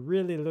now. We're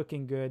really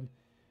looking good.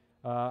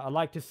 I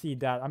like to see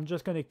that. I'm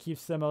just gonna keep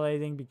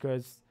simulating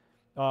because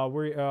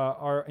we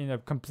are in a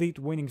complete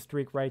winning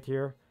streak right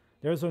here.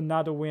 There's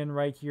another win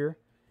right here.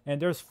 And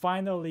there's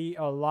finally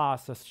a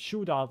loss, a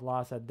shootout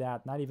loss at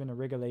that, not even a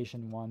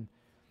regulation one.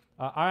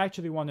 I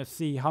actually want to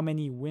see how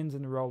many wins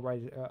in a row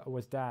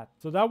was that.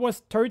 So that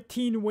was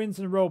 13 wins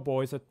in a row,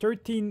 boys. A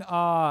 13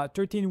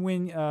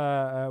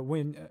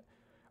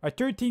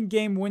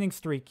 game winning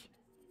streak.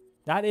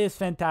 That is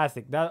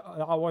fantastic. That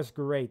was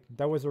great.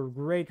 That was a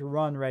great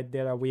run right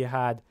there that we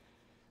had.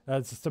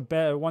 It's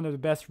one of the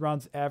best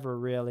runs ever,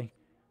 really.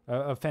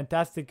 A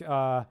fantastic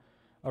a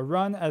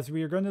run, as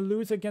we are going to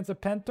lose against the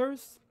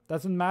Panthers.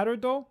 Doesn't matter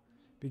though,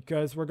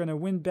 because we're going to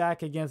win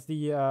back against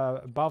the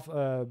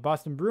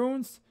Boston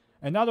Bruins.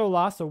 Another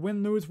loss, so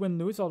win-lose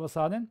all of a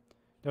sudden.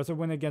 There's a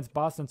win against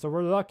Boston, so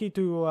we're lucky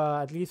to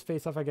at least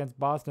face off against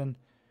Boston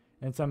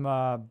and some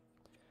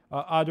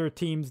other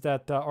teams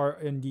that are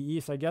in the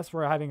East. I guess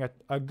we're having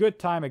a good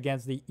time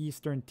against the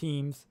Eastern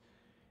teams.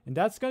 And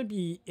that's going to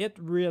be it,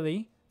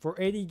 really, for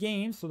 80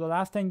 games. So the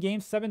last 10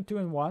 games,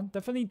 7-2-1.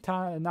 Definitely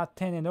not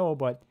 10-0,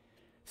 but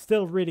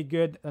still really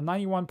good.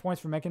 91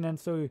 points for McKinnon.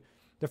 So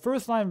the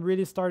first line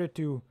really started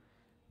to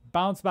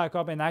bounce back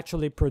up and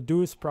actually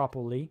produce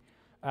properly.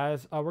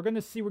 As we're going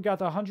to see, we got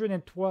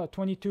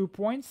 122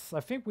 points. I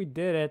think we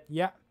did it.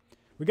 Yeah,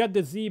 we got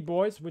the Z,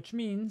 boys, which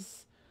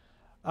means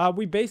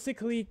we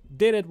basically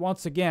did it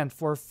once again.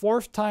 For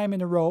fourth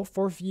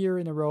year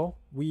in a row,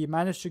 we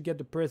managed to get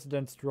the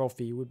President's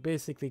Trophy. We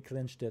basically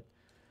clinched it.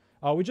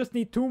 We just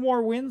need 2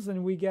 more wins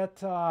and we get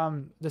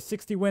the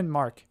 60-win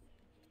mark.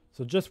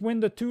 So just win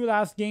the 2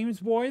 last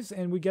games, boys,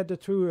 and we get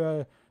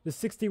the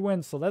 60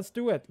 wins. So let's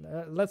do it.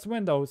 Let's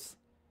win those.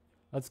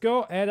 Let's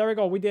go. And there we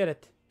go. We did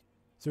it.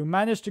 So we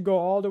managed to go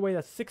all the way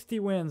to 60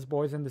 wins,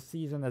 boys, in the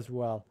season as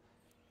well.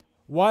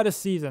 What a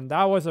season.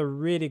 That was a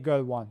really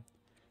good one.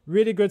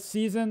 Really good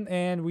season,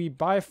 and we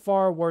by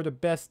far were the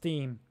best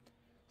team.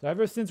 So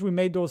ever since we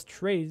made those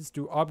trades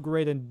to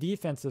upgrade in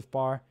defensive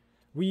power,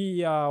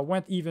 we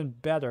went even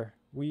better.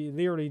 We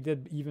literally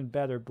did even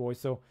better, boys.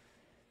 So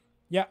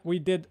yeah, we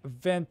did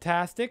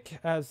fantastic,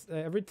 as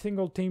every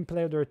single team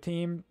played their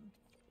team.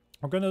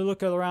 We're going to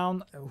look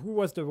around who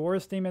was the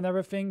worst team and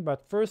everything.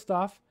 But first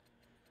off,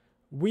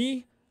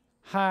 we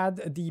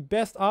had the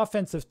best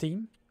offensive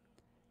team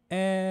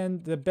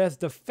and the best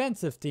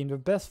defensive team, the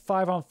best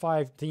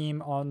 5-on-5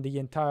 team on the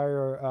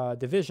entire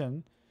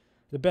division,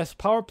 the best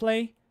power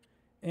play,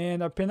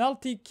 and our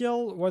penalty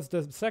kill was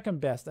the second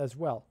best as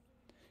well.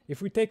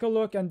 If we take a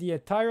look at the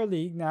entire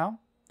league now,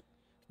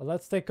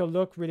 let's take a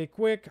look really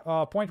quick.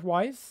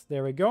 Point-wise,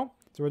 there we go.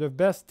 So we're the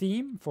best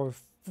team for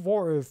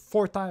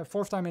fourth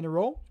time in a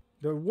row.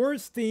 The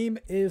worst team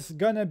is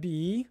gonna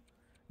be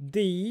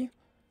the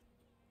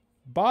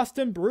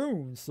Boston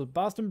Bruins. So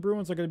Boston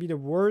Bruins are going to be the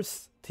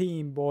worst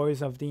team,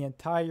 boys, of the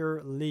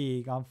entire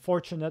league.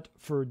 Unfortunate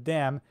for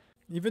them.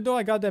 Even though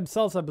I got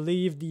themselves, I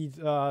believe,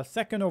 the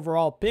second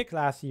overall pick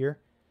last year,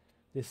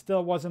 it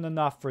still wasn't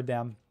enough for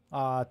them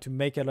to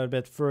make it a little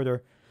bit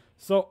further.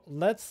 So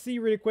let's see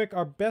really quick.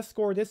 Our best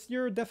score this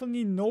year,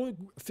 definitely no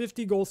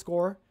 50-goal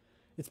score.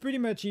 It's pretty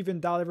much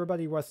evened out.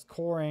 Everybody was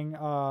scoring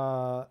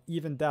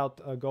evened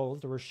out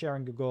goals. They were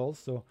sharing the goals.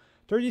 So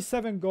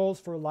 37 goals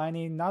for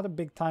Liney, not a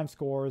big time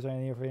scores or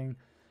anything.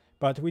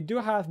 But we do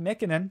have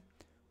McKinnon,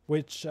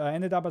 which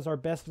ended up as our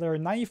best player,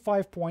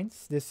 95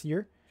 points this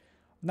year.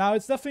 Now,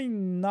 it's definitely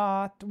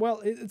not, well,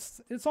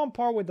 it's on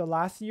par with the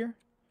last year.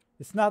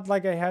 It's not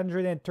like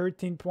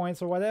 113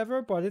 points or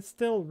whatever, but it's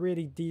still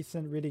really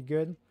decent, really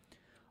good.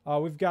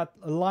 We've got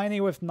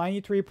Liney with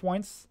 93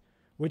 points,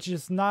 which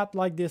is not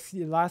like this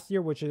last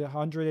year, which is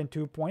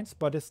 102 points,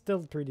 but it's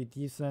still pretty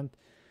decent.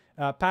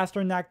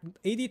 Pasternak,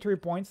 83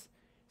 points.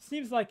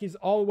 Seems like he's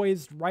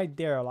always right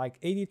there, like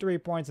 83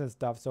 points and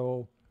stuff.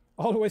 So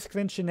always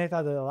clinching it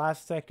at the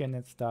last second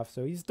and stuff.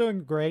 So he's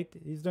doing great.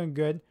 He's doing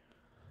good.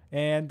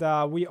 And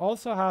we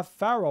also have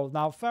Farrell.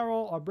 Now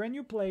Farrell, a brand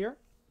new player.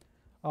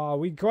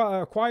 We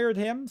acquired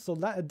him. So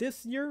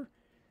this year,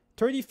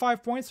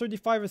 35 points,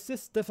 35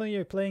 assists.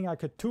 Definitely playing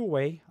like a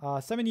two-way.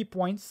 70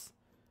 points.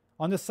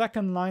 On the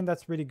second line,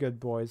 that's really good,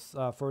 boys.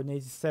 For an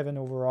 87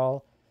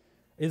 overall.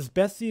 His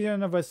best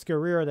season of his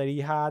career that he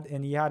had,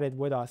 and he had it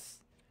with us.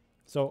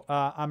 So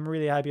I'm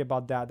really happy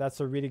about that.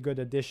 That's a really good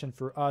addition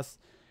for us.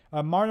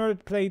 Marner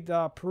played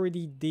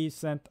pretty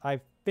decent, I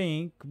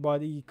think,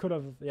 but he could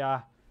have, yeah.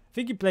 I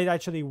think he played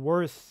actually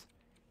worse.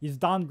 He's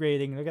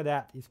downgrading. Look at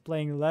that. He's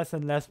playing less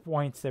and less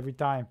points every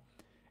time.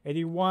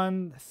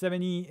 81,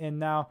 70, and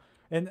now.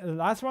 And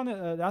last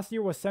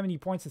year was 70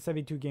 points in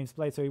 72 games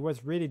played, so he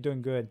was really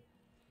doing good.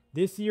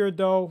 This year,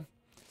 though,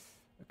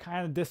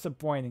 kind of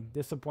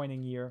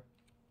disappointing year.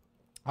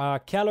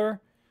 Keller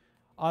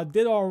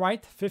did all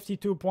right,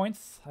 52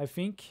 points, I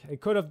think.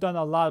 It could have done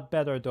a lot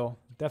better, though.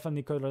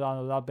 Definitely could have done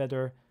a lot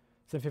better.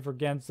 Same thing for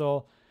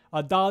Gensel.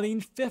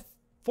 Dahlin,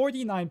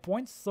 49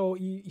 points. So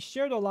he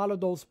shared a lot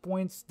of those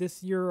points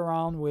this year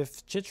around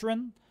with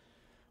Chychrun,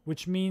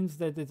 which means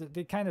that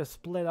they kind of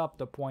split up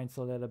the points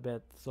a little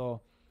bit.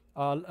 So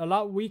a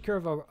lot weaker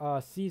of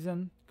a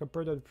season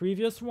compared to the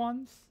previous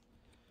ones.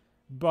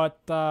 But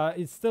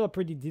it's still a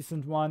pretty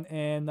decent one.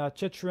 And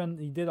Chychrun,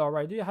 he did all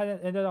right. He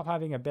ended up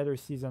having a better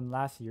season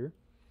last year.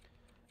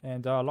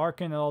 And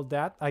Larkin and all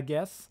that, I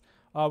guess.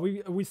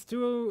 We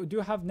still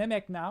do have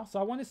Nemec now, so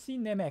I want to see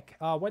Nemec.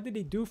 What did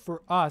he do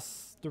for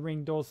us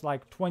during those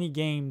like 20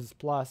 games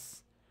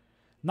plus?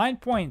 9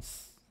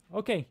 points.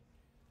 Okay,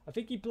 I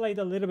think he played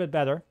a little bit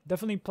better.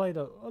 Definitely played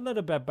a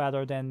little bit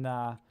better than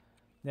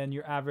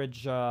your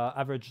average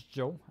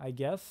Joe, I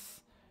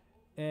guess.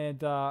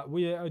 And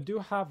we do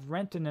have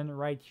Rantanen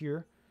right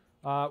here,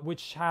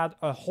 which had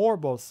a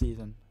horrible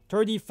season.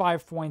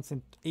 35 points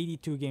in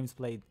 82 games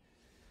played.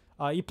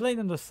 He played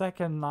in the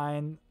second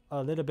line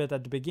a little bit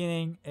at the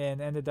beginning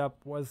and ended up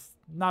was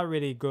not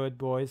really good,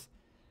 boys.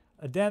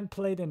 Then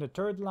played in the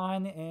third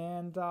line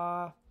and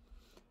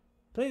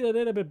played a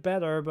little bit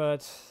better,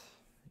 but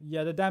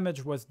yeah, the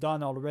damage was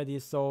done already.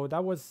 So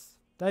that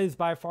is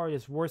by far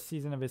his worst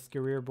season of his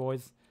career,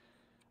 boys.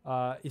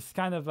 He's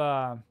kind of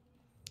a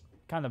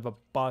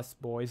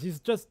bust, boys. He's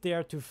just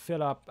there to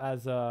fill up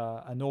as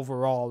an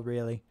overall,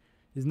 really.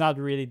 He's not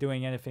really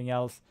doing anything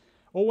else.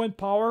 Owen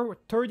Power with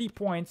 30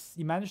 points.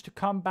 He managed to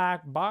come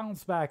back,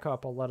 bounce back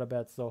up a little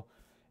bit, so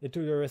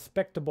into the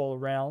respectable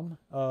realm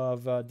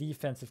of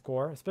defensive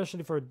core,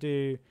 especially for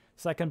the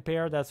second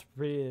pair. That's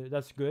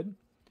good.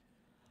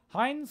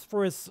 Hines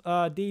for his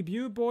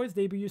debut, boys,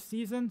 debut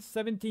season,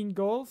 17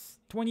 goals,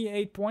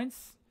 28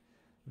 points.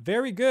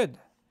 Very good.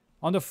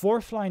 On the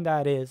fourth line,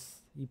 that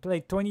is. He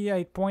played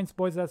 28 points,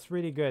 boys. That's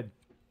really good.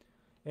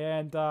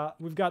 And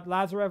we've got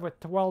Lazarev with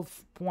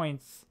 12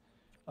 points.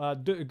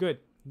 Good.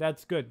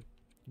 That's good.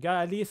 You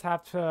got at least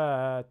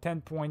have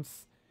 10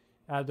 points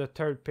at the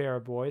third pair,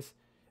 boys.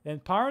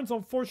 And Parents,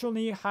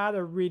 unfortunately, had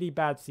a really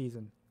bad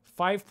season.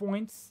 5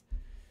 points.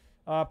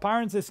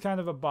 Parents is kind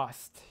of a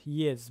bust.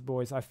 He is,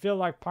 boys. I feel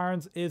like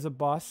Parents is a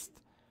bust.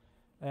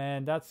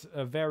 And that's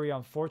very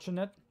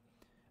unfortunate.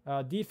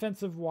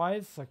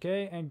 Defensive-wise,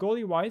 okay. And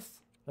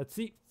goalie-wise, let's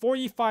see.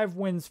 45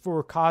 wins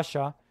for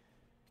Kasha.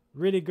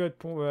 Really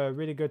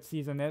good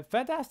season. A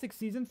fantastic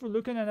season for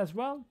Luukkonen as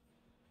well.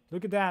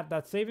 Look at that.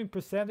 That saving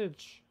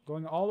percentage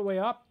going all the way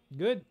up.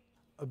 Good.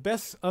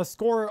 Best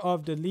scorer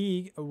of the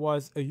league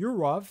was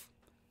Yurov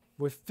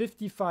with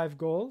 55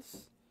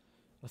 goals.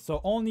 So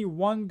only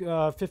one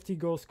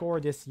 50-goal scorer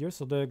this year.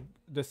 So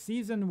the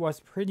season was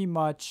pretty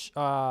much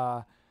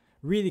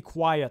really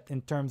quiet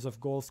in terms of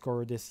goal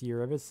scorer this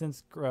year. Ever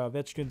since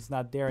Ovechkin's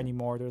not there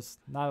anymore, there's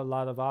not a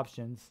lot of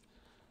options.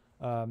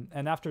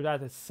 And after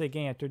that, it's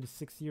Seguin at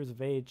 36 years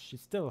of age. He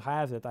still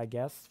has it, I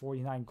guess.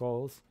 49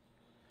 goals.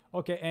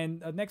 Okay,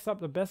 and next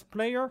up, the best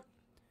player,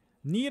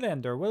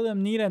 Nylander.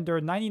 William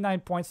Nylander,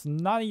 99 points,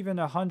 not even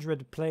a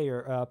 100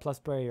 plus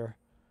player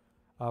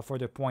for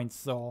the points.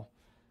 So,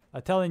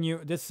 telling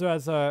you, this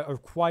was a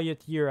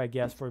quiet year, I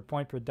guess, for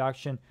point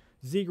production.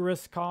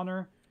 Zegras,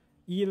 Connor,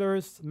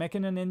 Ehlers,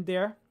 McKinnon in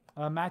there.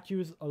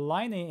 Matthews,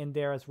 Laine in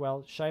there as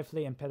well.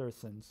 Scheifele and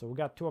Pedersen. So we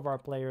got two of our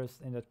players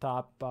in the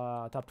top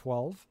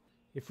 12.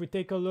 If we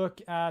take a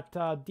look at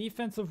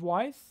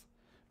defensive-wise,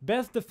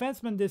 best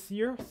defenseman this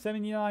year,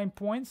 79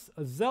 points,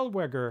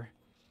 Zellweger.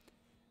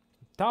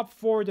 Top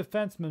 4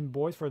 defenseman,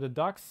 boys, for the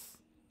Ducks.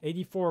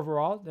 84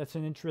 overall. That's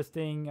an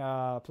interesting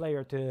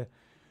player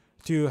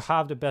to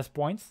have the best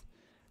points.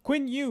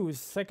 Quinn Hughes,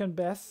 second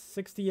best,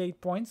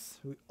 68 points.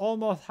 We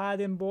almost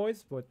had him,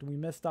 boys, but we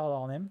missed out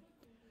on him.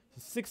 So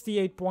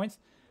 68 points.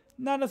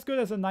 Not as good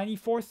as a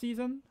 94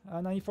 season,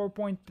 a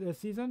 94-point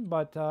season,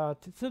 but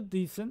still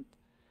decent.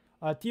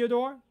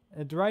 Theodore,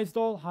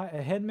 Drysdale,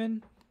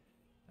 Hedman,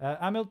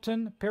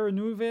 Hamilton,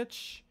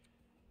 Perunovic,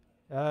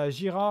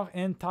 Girard,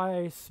 and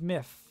Ty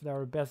Smith. They're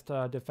our best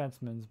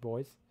defensemen,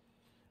 boys.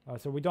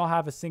 So we don't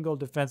have a single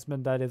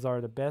defenseman that is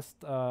the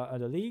best of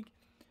the league.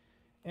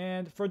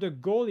 And for the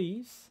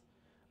goalies,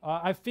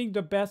 I think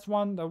the best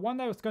one, the one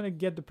that was going to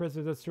get the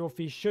President's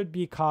Trophy, should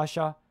be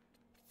Kasha.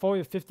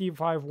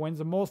 55 wins,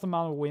 the most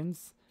amount of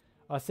wins.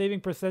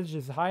 Saving percentage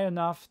is high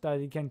enough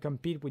that he can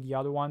compete with the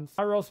other ones.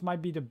 Saros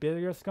might be the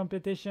biggest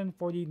competition.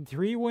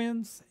 43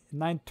 wins,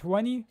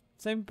 920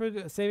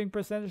 saving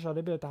percentage, a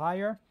little bit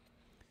higher.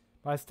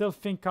 But I still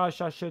think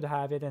Kasha should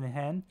have it in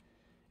hand.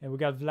 And we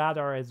got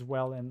Vladar as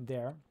well in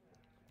there.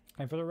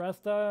 And for the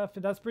rest,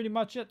 that's pretty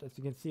much it. As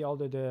you can see, all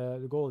the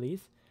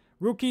goalies.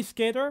 Rookie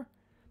skater.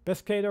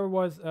 Best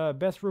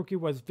rookie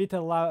was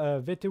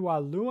Vitua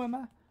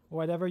Luema,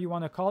 whatever you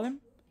want to call him.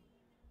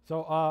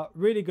 So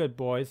really good,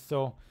 boys.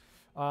 So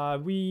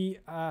we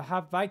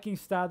have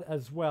Vikingstad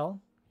as well,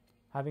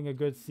 having a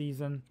good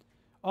season.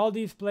 All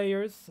these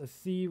players,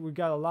 see, we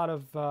got a lot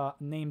of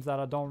names that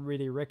I don't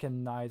really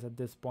recognize at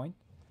this point.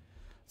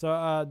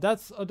 So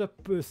that's the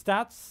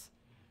stats.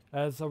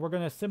 As we're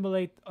going to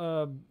simulate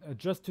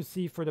just to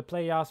see for the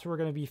playoffs we're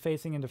going to be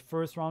facing in the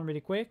first round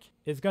really quick.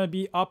 It's going to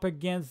be up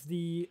against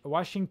the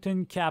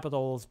Washington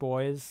Capitals,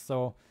 boys.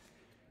 So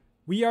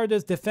we are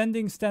the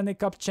defending Stanley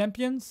Cup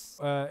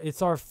champions.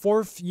 It's our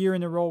 4th year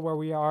in a row where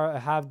we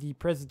have the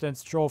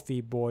President's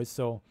Trophy, boys.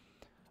 So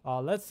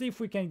let's see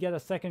if we can get a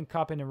second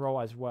cup in a row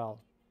as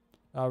well.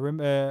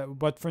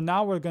 But for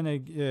now, we're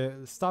going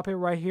to stop it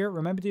right here.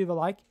 Remember to leave a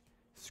like,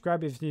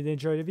 subscribe if you did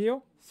enjoy the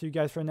video. See you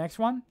guys for the next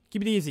one.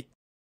 Keep it easy.